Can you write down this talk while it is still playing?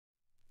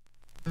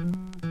He's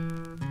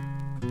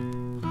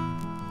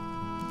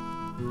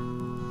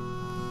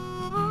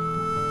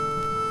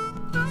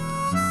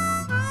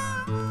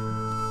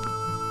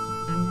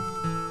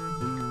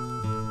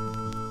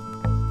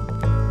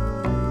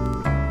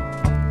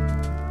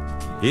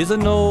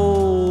an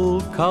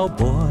old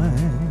cowboy.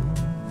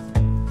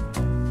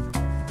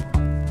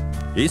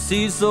 He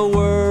sees the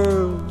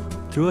world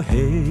through a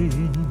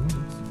haze,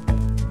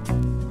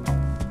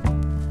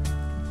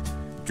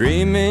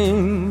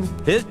 dreaming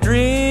his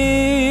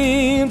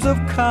dreams of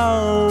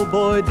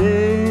cowboy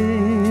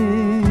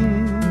days.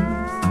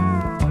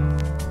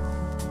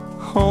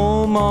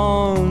 Home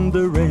on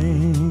the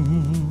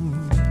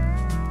range,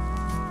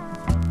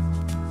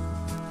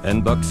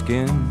 and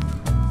buckskin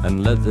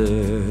and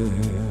leather.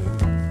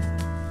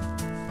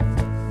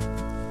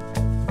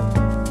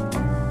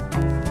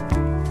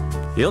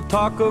 He'll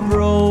talk of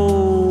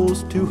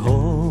roads to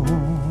home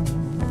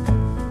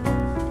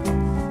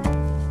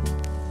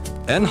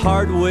and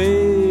hard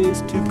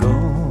ways to go,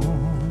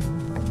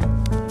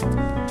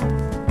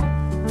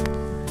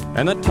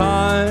 and the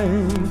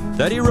time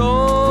that he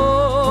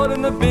rode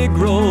in the big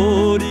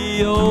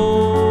rodeo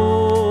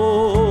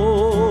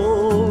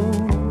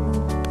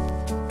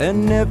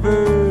and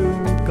never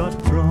got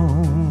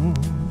thrown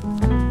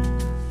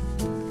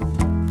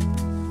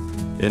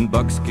in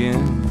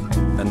buckskin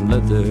and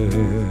leather.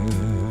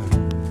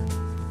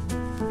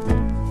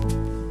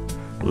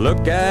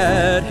 Look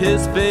at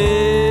his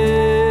face,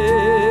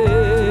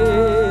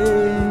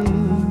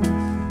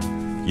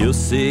 you'll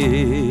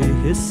see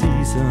his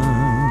seasons,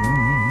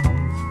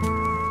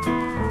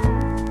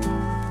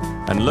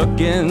 and look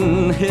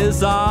in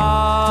his eyes,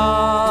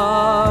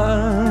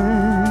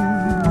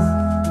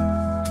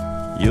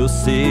 you'll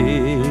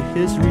see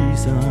his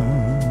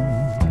reasons.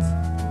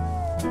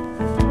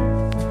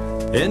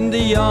 In the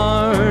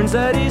yarns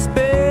that he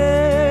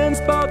spins,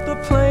 about the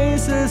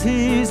places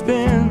he's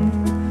been,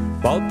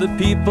 about the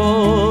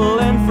people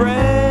and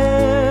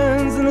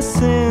friends and the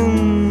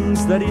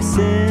sins that he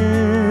sinned,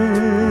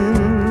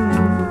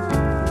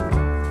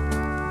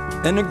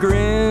 and the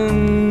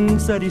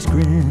grins that he's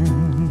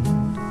grinned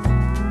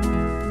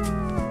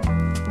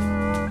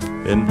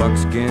in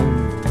buckskin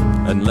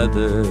and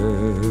leather.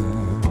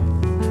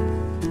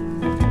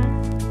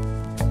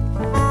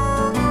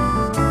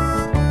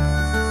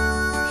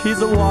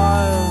 He's a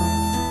wild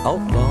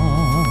outlaw,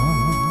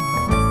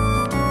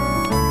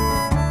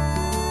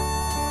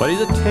 but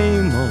he's a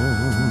tame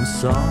old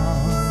soul.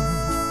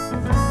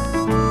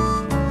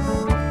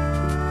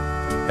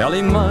 Hell,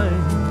 he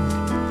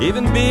might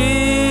even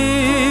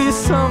be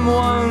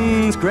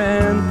someone's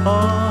grandpa,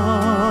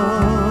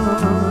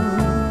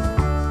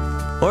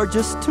 or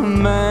just a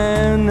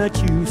man that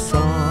you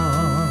saw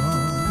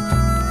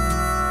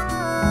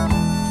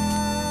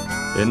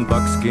in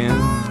buckskin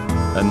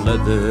and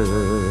leather.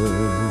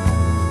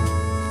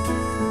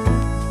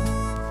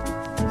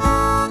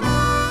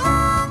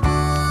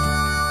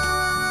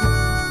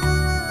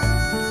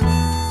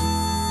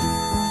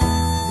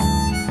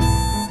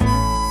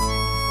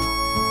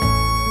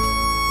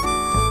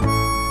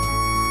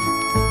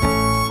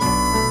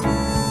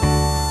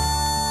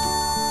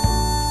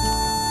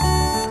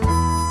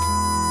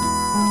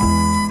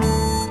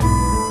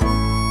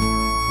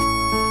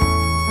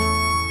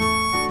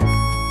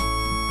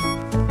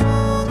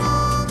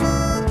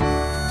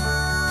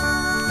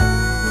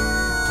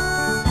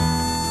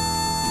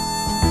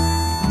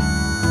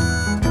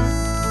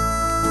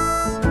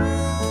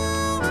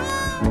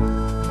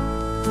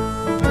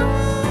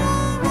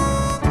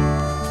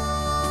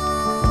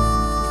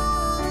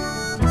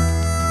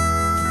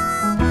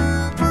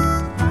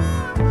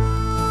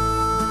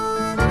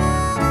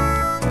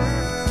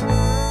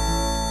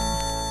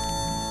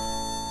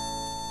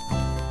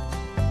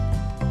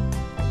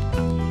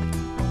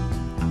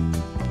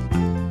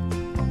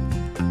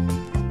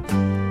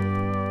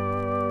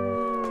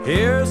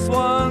 Here's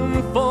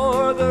one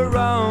for the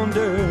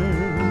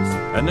rounders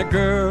and the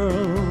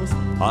girls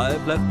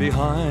I've left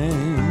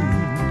behind.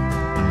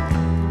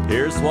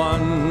 Here's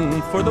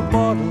one for the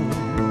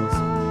bottles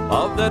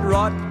of that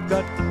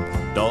rot-gut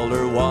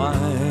dollar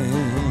wine,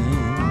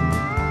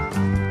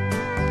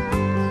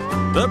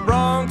 the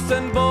broncs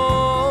and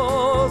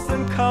bulls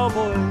and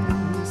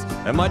cowboys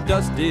and my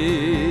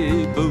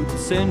dusty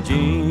boots and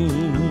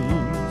jeans.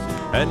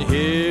 And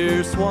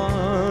here's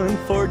one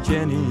for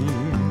Jenny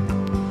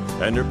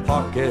and her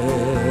pocket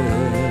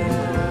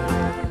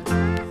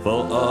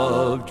full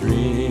of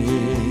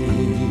dreams.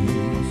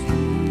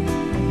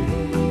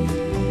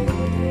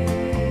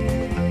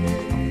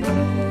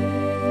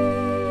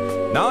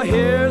 Now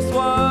here's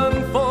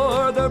one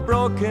for the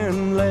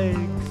broken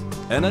legs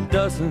and a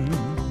dozen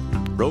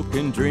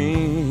broken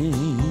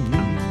dreams.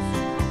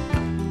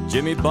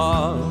 Jimmy,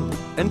 Bob,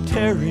 and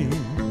Terry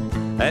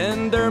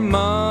and their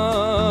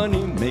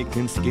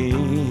money-making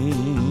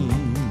schemes.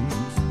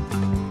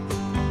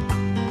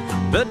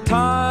 The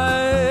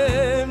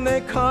time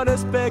they caught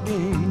us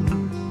begging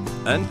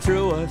and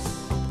threw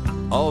us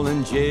all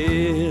in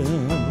jail,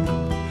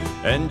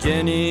 and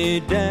Jenny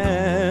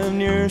damn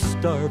near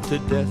starved to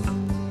death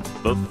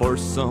before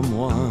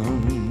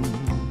someone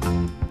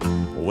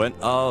went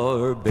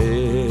our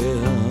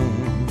bail.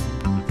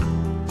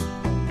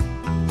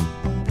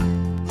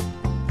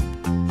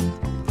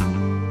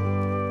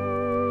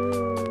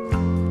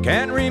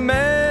 Can't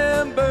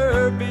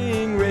remember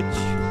being rich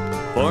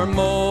for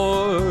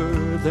more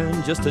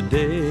than just a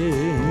day.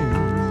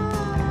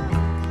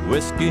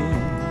 Whiskey,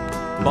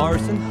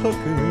 bars and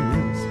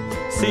hookers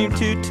seem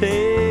to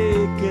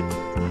take it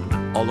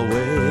all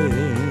away.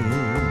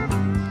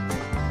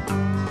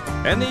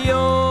 And the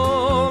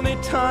only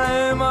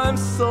time I'm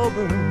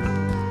sober,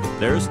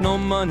 there's no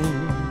money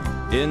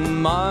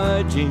in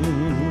my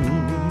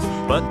jeans,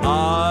 but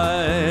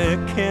I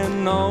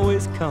can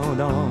always count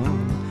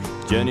on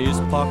Jenny's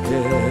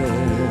pocket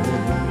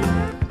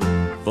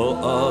full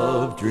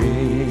of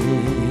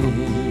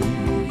dreams.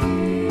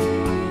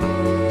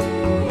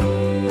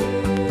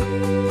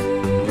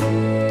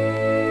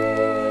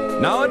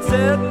 Now it's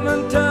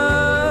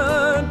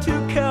Edmonton to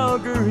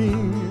Calgary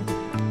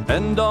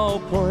and all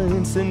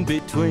points in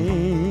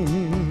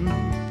between.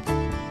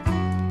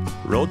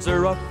 Roads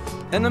are rough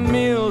and the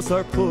meals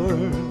are poor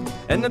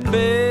and the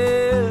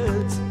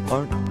beds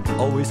aren't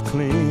always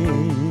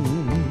clean.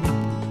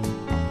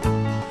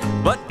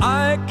 But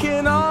I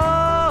can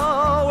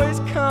always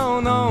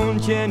count on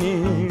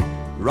Jenny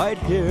right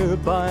here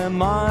by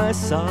my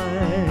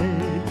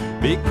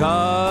side,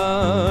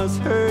 because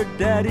her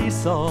daddy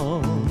saw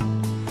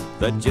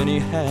that Jenny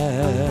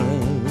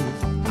has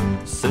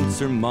since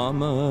her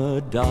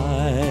mama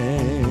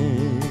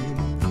died.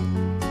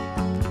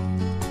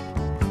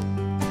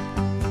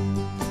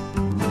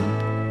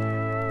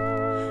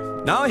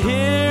 Now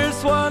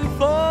here's one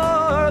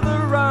for the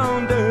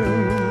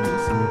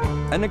rounders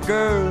and the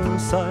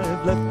girls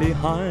I've left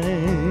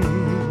behind.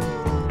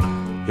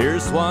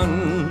 Here's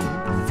one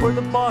for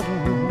the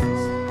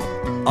bottles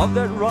of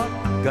that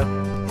rock-gut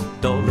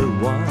dollar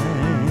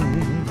wine.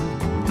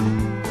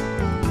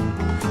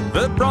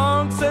 The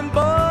Bronx and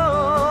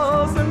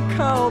Bulls and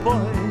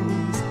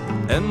Cowboys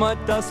and my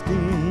dusty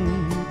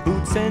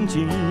boots and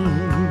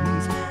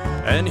jeans.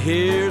 And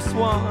here's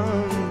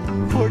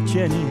one for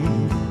Jenny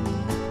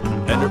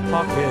and her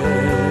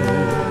pocket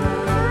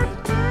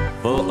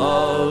full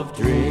of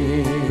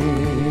dreams.